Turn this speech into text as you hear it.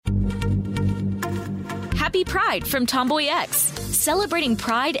Happy Pride from Tomboy X, celebrating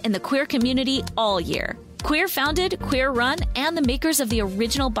pride and the queer community all year. Queer founded, queer run, and the makers of the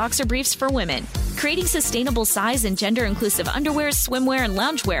original boxer briefs for women, creating sustainable size and gender inclusive underwear, swimwear, and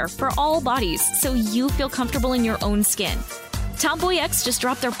loungewear for all bodies so you feel comfortable in your own skin. Tomboy X just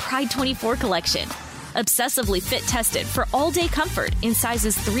dropped their Pride 24 collection. Obsessively fit tested for all day comfort in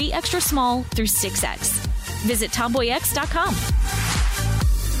sizes 3 extra small through 6X. Visit tomboyx.com.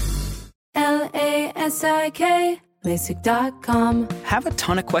 LASIK, LASIK.com. Have a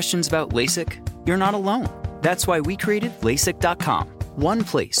ton of questions about LASIK? You're not alone. That's why we created LASIK.com. One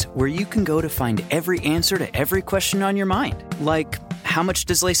place where you can go to find every answer to every question on your mind. Like, how much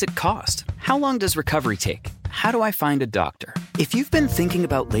does LASIK cost? How long does recovery take? How do I find a doctor? If you've been thinking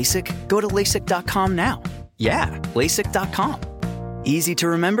about LASIK, go to LASIK.com now. Yeah, LASIK.com. Easy to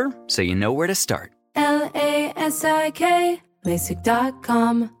remember, so you know where to start. LASIK,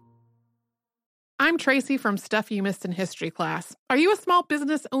 LASIK.com. I'm Tracy from Stuff You Missed in History Class. Are you a small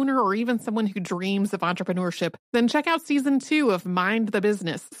business owner or even someone who dreams of entrepreneurship? Then check out Season 2 of Mind the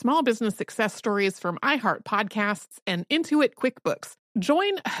Business, Small Business Success Stories from iHeart Podcasts and Intuit QuickBooks.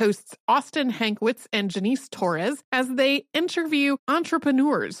 Join hosts Austin Hankwitz and Janice Torres as they interview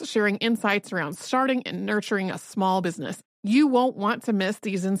entrepreneurs sharing insights around starting and nurturing a small business. You won't want to miss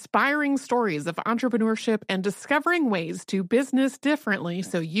these inspiring stories of entrepreneurship and discovering ways to business differently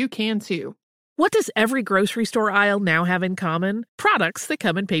so you can too. What does every grocery store aisle now have in common? Products that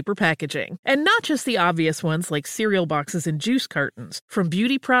come in paper packaging. And not just the obvious ones like cereal boxes and juice cartons. From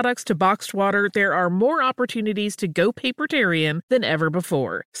beauty products to boxed water, there are more opportunities to go papertarian than ever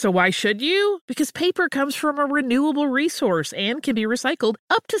before. So why should you? Because paper comes from a renewable resource and can be recycled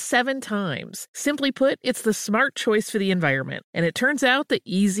up to 7 times. Simply put, it's the smart choice for the environment. And it turns out the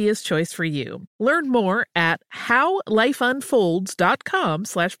easiest choice for you. Learn more at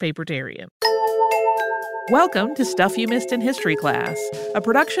howlifeunfolds.com/papertarian. Welcome to Stuff You Missed in History Class, a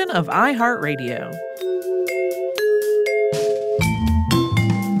production of iHeartRadio.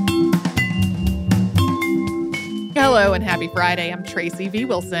 Hello and happy Friday. I'm Tracy V.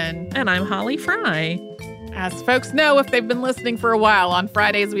 Wilson. And I'm Holly Fry. As folks know, if they've been listening for a while, on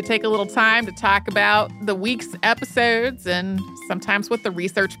Fridays we take a little time to talk about the week's episodes and sometimes what the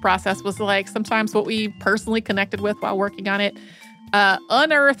research process was like, sometimes what we personally connected with while working on it.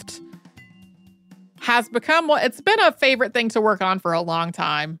 Unearthed has become it's been a favorite thing to work on for a long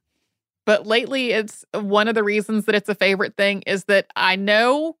time. But lately, it's one of the reasons that it's a favorite thing is that I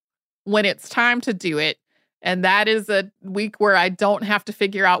know when it's time to do it. And that is a week where I don't have to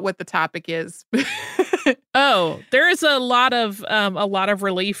figure out what the topic is. Oh, there is a lot of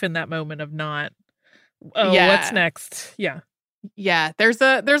relief in that moment of not. Oh, yeah. What's next? Yeah. Yeah, there's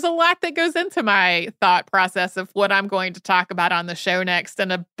a lot that goes into my thought process of what I'm going to talk about on the show next,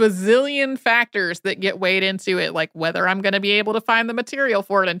 and a bazillion factors that get weighed into it, like whether I'm going to be able to find the material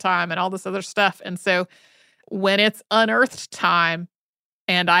for it in time and all this other stuff. And so when it's unearthed time,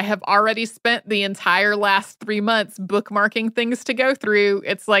 and I have already spent the entire last 3 months bookmarking things to go through,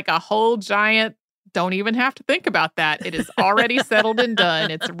 it's like a whole giant, don't even have to think about that. It is already settled and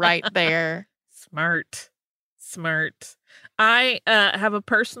done. It's right there. Smart. I have a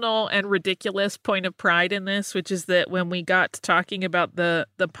personal and ridiculous point of pride in this, which is that when we got to talking about the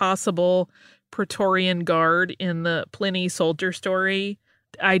possible Praetorian Guard in the Pliny soldier story,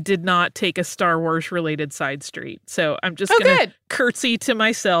 I did not take a Star Wars related side street. So I'm just going to curtsy to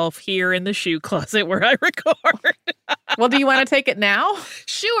myself here in the shoe closet where I record. Well, do you want to take it now?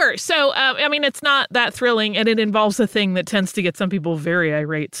 Sure. So, I mean, it's not that thrilling, and it involves a thing that tends to get some people very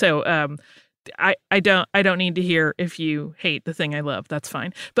irate. So, I don't need to hear if you hate the thing I love. That's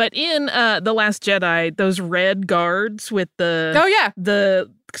fine. But in The Last Jedi, those red guards with the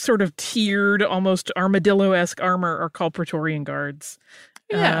sort of tiered, almost armadillo-esque armor are called Praetorian Guards.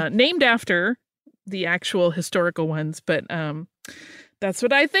 Yeah. Named after the actual historical ones, but that's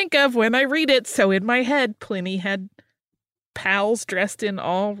what I think of when I read it. So in my head, Pliny had pals dressed in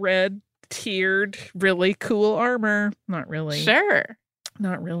all red, tiered, really cool armor. Not really. Sure.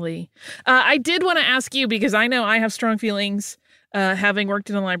 Not really. I did want to ask you, because I know I have strong feelings, having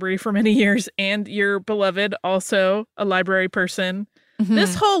worked in a library for many years, and your beloved, also a library person. Mm-hmm.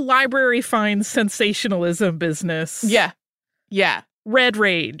 This whole library finds sensationalism business. Yeah. Yeah. Red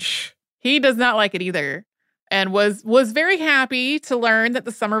rage. He does not like it either, and was very happy to learn that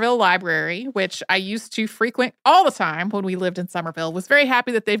the Somerville Library, which I used to frequent all the time when we lived in Somerville, was very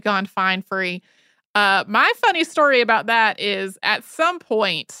happy that they've gone fine-free. My funny story about that is at some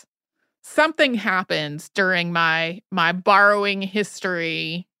point, something happened during my borrowing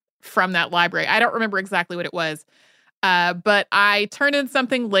history from that library. I don't remember exactly what it was, but I turned in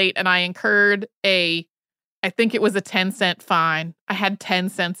something late and I incurred a I think it was a 10-cent fine. I had 10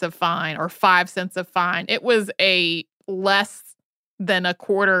 cents of fine or 5 cents of fine. It was a less than a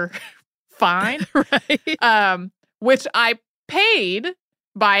quarter fine, Right. Which I paid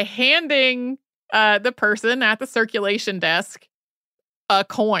by handing the person at the circulation desk a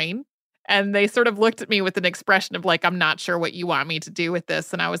coin. And they sort of looked at me with an expression of like, I'm not sure what you want me to do with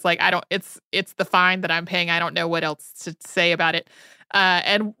this. And I was like, it's the fine that I'm paying. I don't know what else to say about it.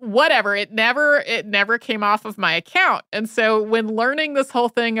 And whatever, it never came off of my account. And so when learning this whole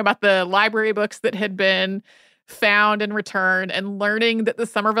thing about the library books that had been found and returned and learning that the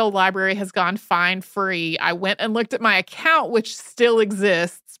Somerville Library has gone fine-free, I went and looked at my account, which still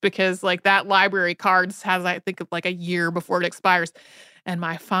exists because like that library cards has, I think, like a year before it expires. And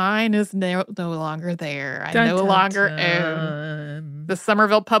my fine is no longer there. I no longer own the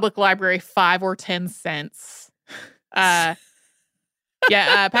Somerville Public Library 5 or 10 cents. Patrick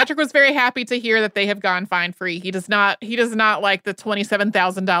was very happy to hear that they have gone fine-free. He does not like the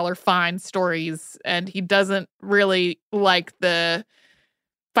 $27,000 fine stories, and he doesn't really like the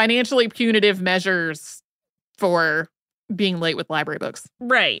financially punitive measures for being late with library books.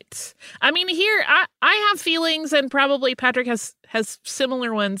 Right. I mean, here, I have feelings, and probably Patrick has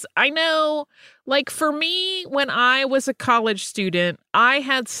similar ones. I know, like, for me, when I was a college student, I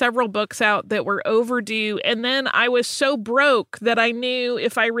had several books out that were overdue, and then I was so broke that I knew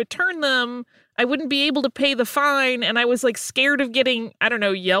if I returned them, I wouldn't be able to pay the fine, and I was, like, scared of getting, I don't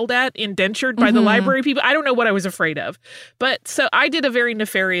know, yelled at, indentured by the library people. I don't know what I was afraid of. But, so I did a very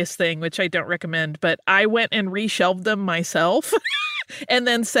nefarious thing, which I don't recommend, but I went and reshelved them myself. And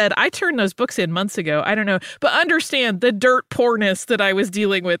then said, I turned those books in months ago. I don't know. But understand the dirt poorness that I was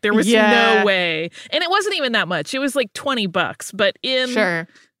dealing with. There was no way. And it wasn't even that much. It was like $20. But in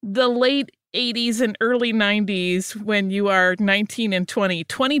the late 80s and early 90s, when you are 19 and 20,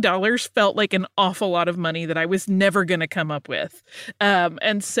 $20 felt like an awful lot of money that I was never going to come up with.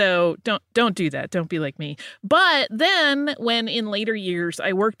 And so don't do that. Don't be like me. But then when in later years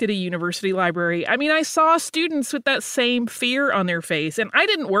I worked at a university library, I mean, I saw students with that same fear on their face, and I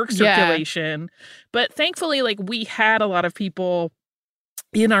didn't work circulation, but thankfully, like, we had a lot of people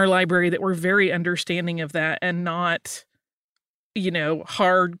in our library that were very understanding of that and not, you know,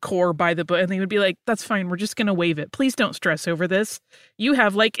 hardcore by the book. And they would be like, that's fine. We're just going to waive it. Please don't stress over this. You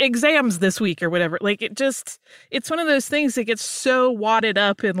have like exams this week or whatever. Like it's one of those things that gets so wadded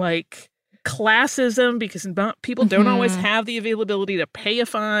up in like classism because people don't always have the availability to pay a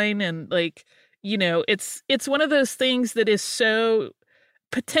fine. And like, you know, it's one of those things that is so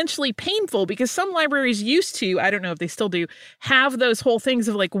potentially painful because some libraries used to, I don't know if they still do, have those whole things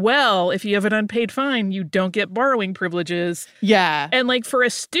of like, well, if you have an unpaid fine, you don't get borrowing privileges. Yeah. And like for a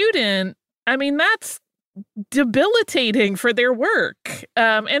student, I mean, that's debilitating for their work.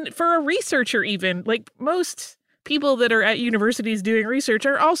 And for a researcher even, like most people that are at universities doing research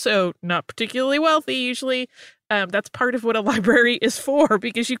are also not particularly wealthy usually. That's part of what a library is for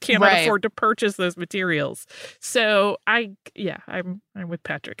because you cannot afford to purchase those materials. So I'm with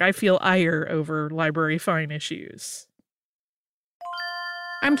Patrick. I feel ire over library fine issues.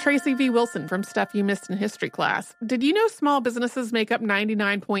 I'm Tracy V. Wilson from Stuff You Missed in History Class. Did you know small businesses make up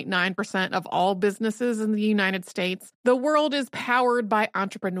 99.9% of all businesses in the United States? The world is powered by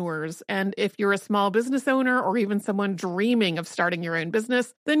entrepreneurs, and if you're a small business owner or even someone dreaming of starting your own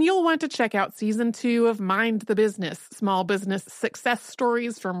business, then you'll want to check out Season 2 of Mind the Business, Small Business Success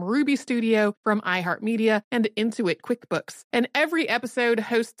Stories from Ruby Studio, from iHeartMedia, and Intuit QuickBooks. And every episode,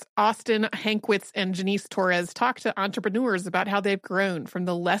 hosts Austin Hankwitz and Janice Torres talk to entrepreneurs about how they've grown from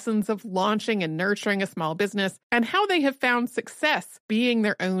the lessons of launching and nurturing a small business and how they have found success being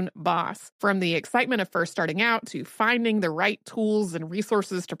their own boss. From the excitement of first starting out to finding the right tools and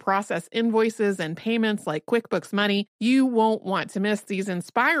resources to process invoices and payments like QuickBooks Money, you won't want to miss these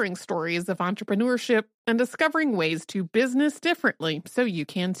inspiring stories of entrepreneurship and discovering ways to business differently so you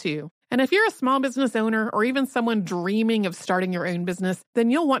can too. And if you're a small business owner or even someone dreaming of starting your own business, then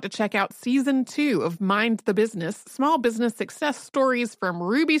you'll want to check out Season 2 of Mind the Business, Small Business Success Stories from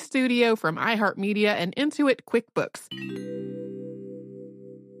Ruby Studio, from iHeartMedia, and Intuit QuickBooks.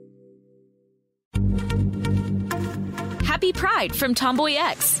 Happy Pride from Tomboy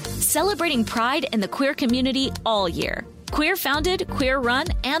X, celebrating pride and the queer community all year. Queer founded, queer run,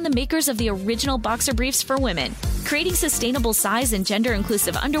 and the makers of the original boxer briefs for women, creating sustainable size and gender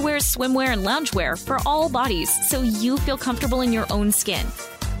inclusive underwear, swimwear, and loungewear for all bodies so you feel comfortable in your own skin.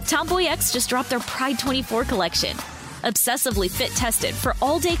 Tomboy X just dropped their Pride 24 collection, obsessively fit tested for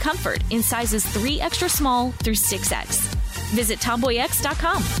all day comfort in sizes 3 extra small through 6X. Visit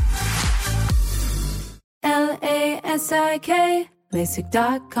tomboyx.com. LASIK,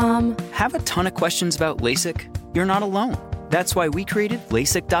 LASIK.com. Have a ton of questions about LASIK? You're not alone. That's why we created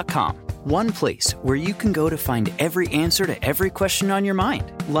LASIK.com. One place where you can go to find every answer to every question on your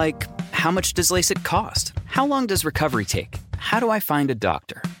mind. Like, how much does LASIK cost? How long does recovery take? How do I find a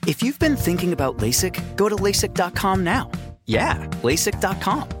doctor? If you've been thinking about LASIK, go to LASIK.com now. Yeah,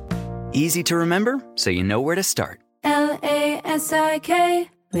 LASIK.com. Easy to remember, so you know where to start. LASIK.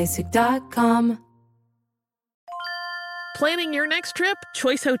 LASIK.com. Planning your next trip?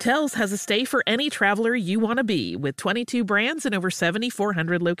 Choice Hotels has a stay for any traveler you want to be, with 22 brands and over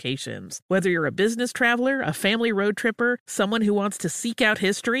 7,400 locations. Whether you're a business traveler, a family road tripper, someone who wants to seek out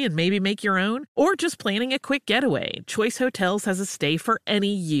history and maybe make your own, or just planning a quick getaway, Choice Hotels has a stay for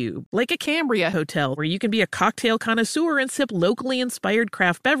any you. Like a Cambria Hotel, where you can be a cocktail connoisseur and sip locally inspired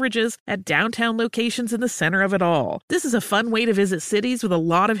craft beverages at downtown locations in the center of it all. This is a fun way to visit cities with a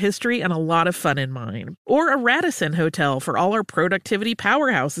lot of history and a lot of fun in mind. Or a Radisson Hotel for all our productivity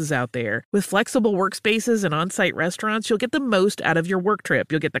powerhouses out there. With flexible workspaces and on-site restaurants, you'll get the most out of your work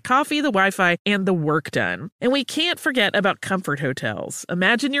trip. You'll get the coffee, the Wi-Fi, and the work done. And we can't forget about Comfort Hotels.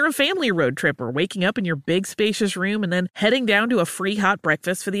 Imagine you're a family road tripper, waking up in your big spacious room and then heading down to a free hot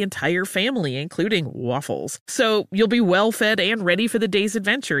breakfast for the entire family, including waffles. So you'll be well fed and ready for the day's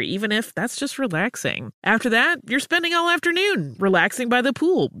adventure, even if that's just relaxing. After that, you're spending all afternoon relaxing by the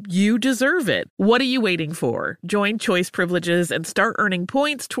pool. You deserve it. What are you waiting for? Join Choice Privileges and start earning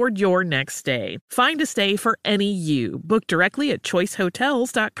points toward your next stay. Find a stay for any you. Book directly at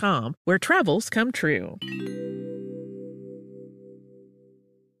choicehotels.com, where travels come true.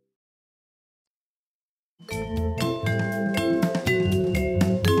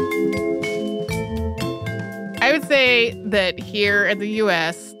 I would say that here in the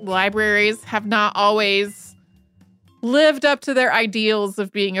U.S., libraries have not always lived up to their ideals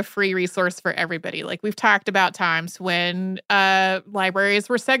of being a free resource for everybody. Like, we've talked about times when libraries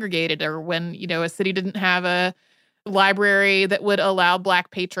were segregated, or when, a city didn't have a library that would allow Black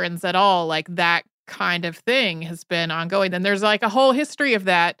patrons at all. Like, that kind of thing has been ongoing. And there's like a whole history of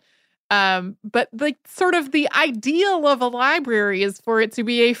that. But like, sort of the ideal of a library is for it to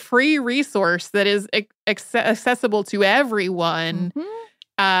be a free resource that is accessible to everyone.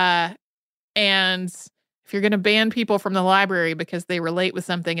 Mm-hmm. And if you're going to ban people from the library because they relate with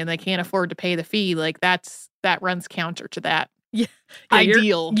something and they can't afford to pay the fee, like that runs counter to that. Yeah,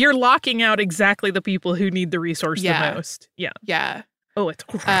 ideal. You're locking out exactly the people who need the resource the most. Yeah. Oh, it's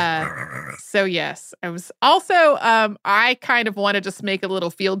so yes, I was also I kind of want to just make a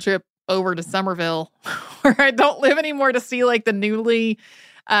little field trip over to Somerville, where I don't live anymore, to see like the newly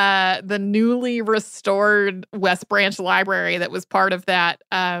restored West Branch Library that was part of that,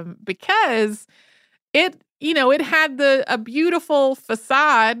 because it had a beautiful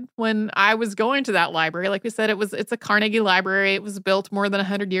facade when I was going to that library. Like we said, it's a Carnegie Library. It was built more than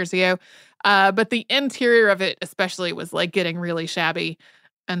 100 years ago. But the interior of it especially was like getting really shabby.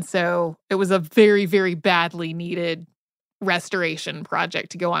 And so it was a very, very badly needed restoration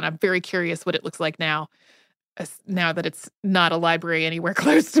project to go on. I'm very curious what it looks like now that it's not a library anywhere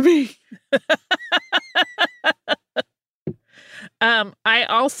close to me. I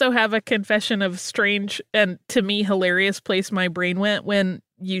also have a confession of strange and, to me, hilarious place my brain went when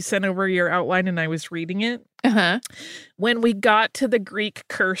you sent over your outline and I was reading it. Uh-huh. When we got to the Greek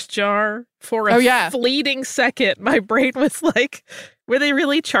curse jar, for a fleeting second, my brain was like, were they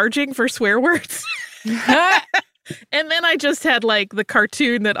really charging for swear words? And then I just had like the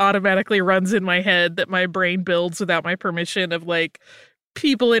cartoon that automatically runs in my head that my brain builds without my permission, of like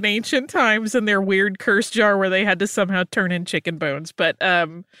people in ancient times and their weird curse jar where they had to somehow turn in chicken bones. But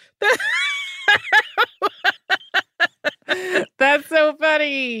that's so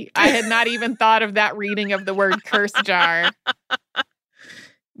funny. I had not even thought of that reading of the word curse jar.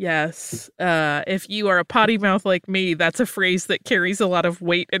 Yes. If you are a potty mouth like me, that's a phrase that carries a lot of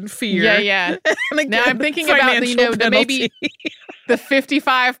weight and fear. Yeah. And again, now I'm thinking about maybe the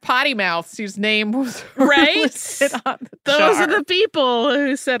 55 potty mouths whose name was right. On the Those jar. are the people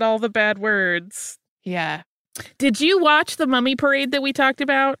who said all the bad words. Yeah. Did you watch the Mummy Parade that we talked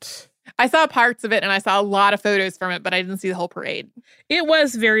about? I saw parts of it and I saw a lot of photos from it, but I didn't see the whole parade. It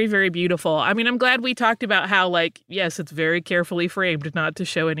was very, very beautiful. I mean, I'm glad we talked about how, like, yes, it's very carefully framed not to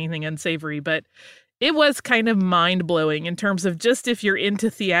show anything unsavory, but it was kind of mind-blowing in terms of just if you're into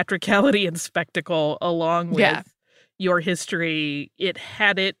theatricality and spectacle along with your history, it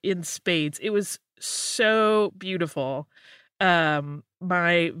had it in spades. It was so beautiful.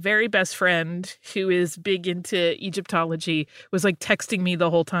 My very best friend, who is big into Egyptology, was like texting me the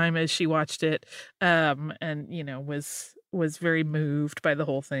whole time as she watched it, and was very moved by the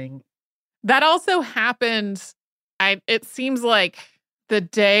whole thing. That also happened it seems like the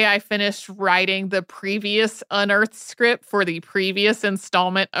day I finished writing the previous Unearthed script for the previous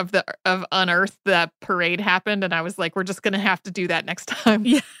installment of Unearthed, the parade happened, and I was like, we're just going to have to do that next time.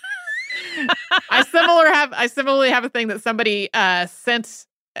 Yeah. I similarly have a thing that somebody sent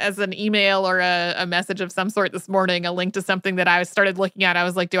as an email or a message of some sort this morning, a link to something that I started looking at. I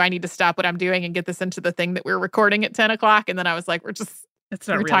was like, do I need to stop what I'm doing and get this into the thing that we're recording at 10 o'clock? And then I was like, we're going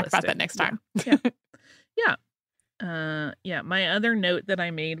to talk about that next time. Yeah. Yeah. My other note that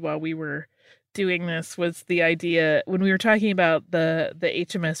I made while we were doing this was the idea when we were talking about the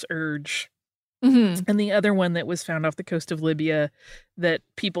HMS Urge and the other one that was found off the coast of Libya that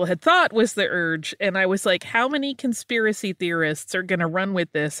people had thought was the Urge. And I was like, how many conspiracy theorists are going to run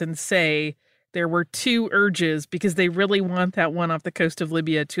with this and say there were two Urges because they really want that one off the coast of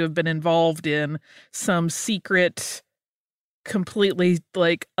Libya to have been involved in some secret, completely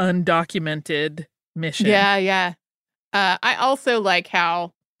like undocumented mission. Yeah. I also like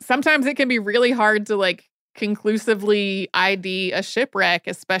how sometimes it can be really hard to like conclusively ID a shipwreck,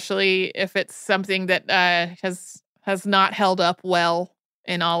 especially if it's something that has not held up well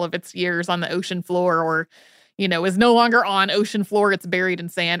in all of its years on the ocean floor, or is no longer on ocean floor, it's buried in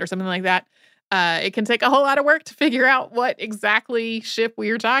sand or something like that. It can take a whole lot of work to figure out what exactly ship we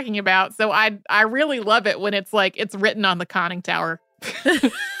are talking about. So I really love it when it's like it's written on the conning tower. Says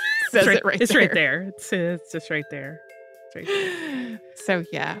it right it's there. Right there. It's just right there. It's right there. So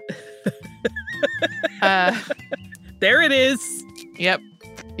yeah. There it is. Yep.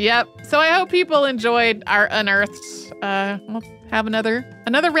 So I hope people enjoyed our Unearthed. We'll have another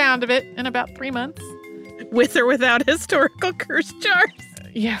round of it in about 3 months. With or without historical curse jars.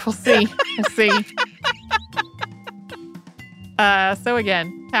 Yeah, we'll see. So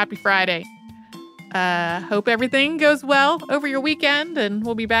again, happy Friday. Hope everything goes well over your weekend, and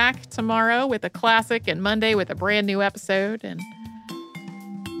we'll be back tomorrow with a classic and Monday with a brand new episode, and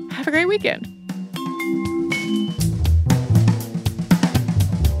have a great weekend.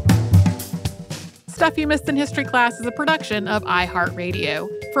 Stuff You Missed in History Class is a production of iHeartRadio.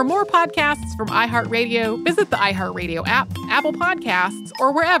 For more podcasts from iHeartRadio, visit the iHeartRadio app, Apple Podcasts,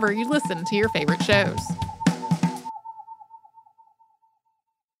 or wherever you listen to your favorite shows.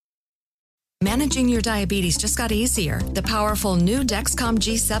 Managing your diabetes just got easier. The powerful new Dexcom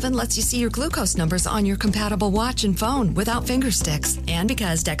G7 lets you see your glucose numbers on your compatible watch and phone without finger sticks. And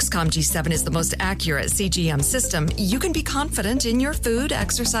because Dexcom G7 is the most accurate CGM system, you can be confident in your food,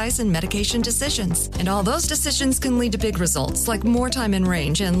 exercise, and medication decisions. And all those decisions can lead to big results like more time in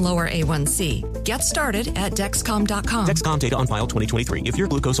range and lower A1C. Get started at Dexcom.com. Dexcom data on file 2023. If your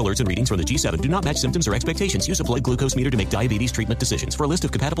glucose alerts and readings from the G7 do not match symptoms or expectations, use a blood glucose meter to make diabetes treatment decisions. For a list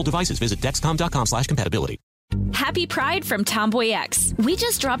of compatible devices, visit Dexcom.com/compatibility. Happy Pride from Tomboy X. We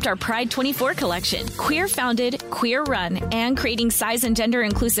just dropped our Pride 24 collection. Queer founded, queer run, and creating size and gender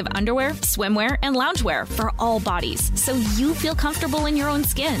inclusive underwear, swimwear, and loungewear for all bodies, so you feel comfortable in your own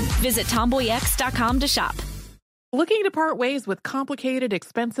skin. Visit tomboyx.com to shop. Looking to part ways with complicated,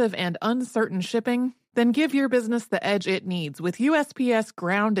 expensive, and uncertain shipping? Then give your business the edge it needs with USPS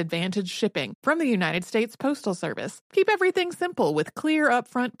Ground Advantage shipping from the United States Postal Service. Keep everything simple with clear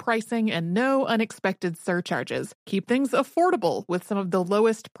upfront pricing and no unexpected surcharges. Keep things affordable with some of the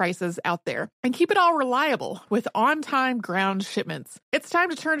lowest prices out there. And keep it all reliable with on-time ground shipments. It's time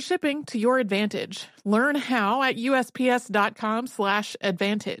to turn shipping to your advantage. Learn how at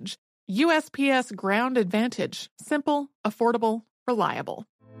USPS.com/advantage. USPS Ground Advantage. Simple, affordable, reliable.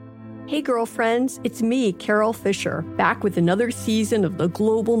 Hey girlfriends, it's me, Carol Fisher, back with another season of the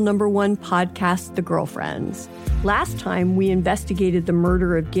global #1 podcast, The Girlfriends. Last time, we investigated the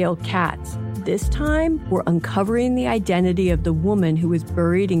murder of Gail Katz. This time, we're uncovering the identity of the woman who was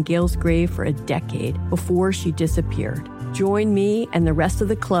buried in Gail's grave for a decade before she disappeared. Join me and the rest of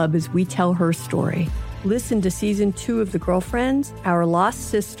the club as we tell her story. Listen to Season 2 of The Girlfriends, Our Lost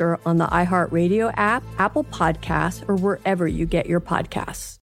Sister on the iHeartRadio app, Apple Podcasts, or wherever you get your podcasts.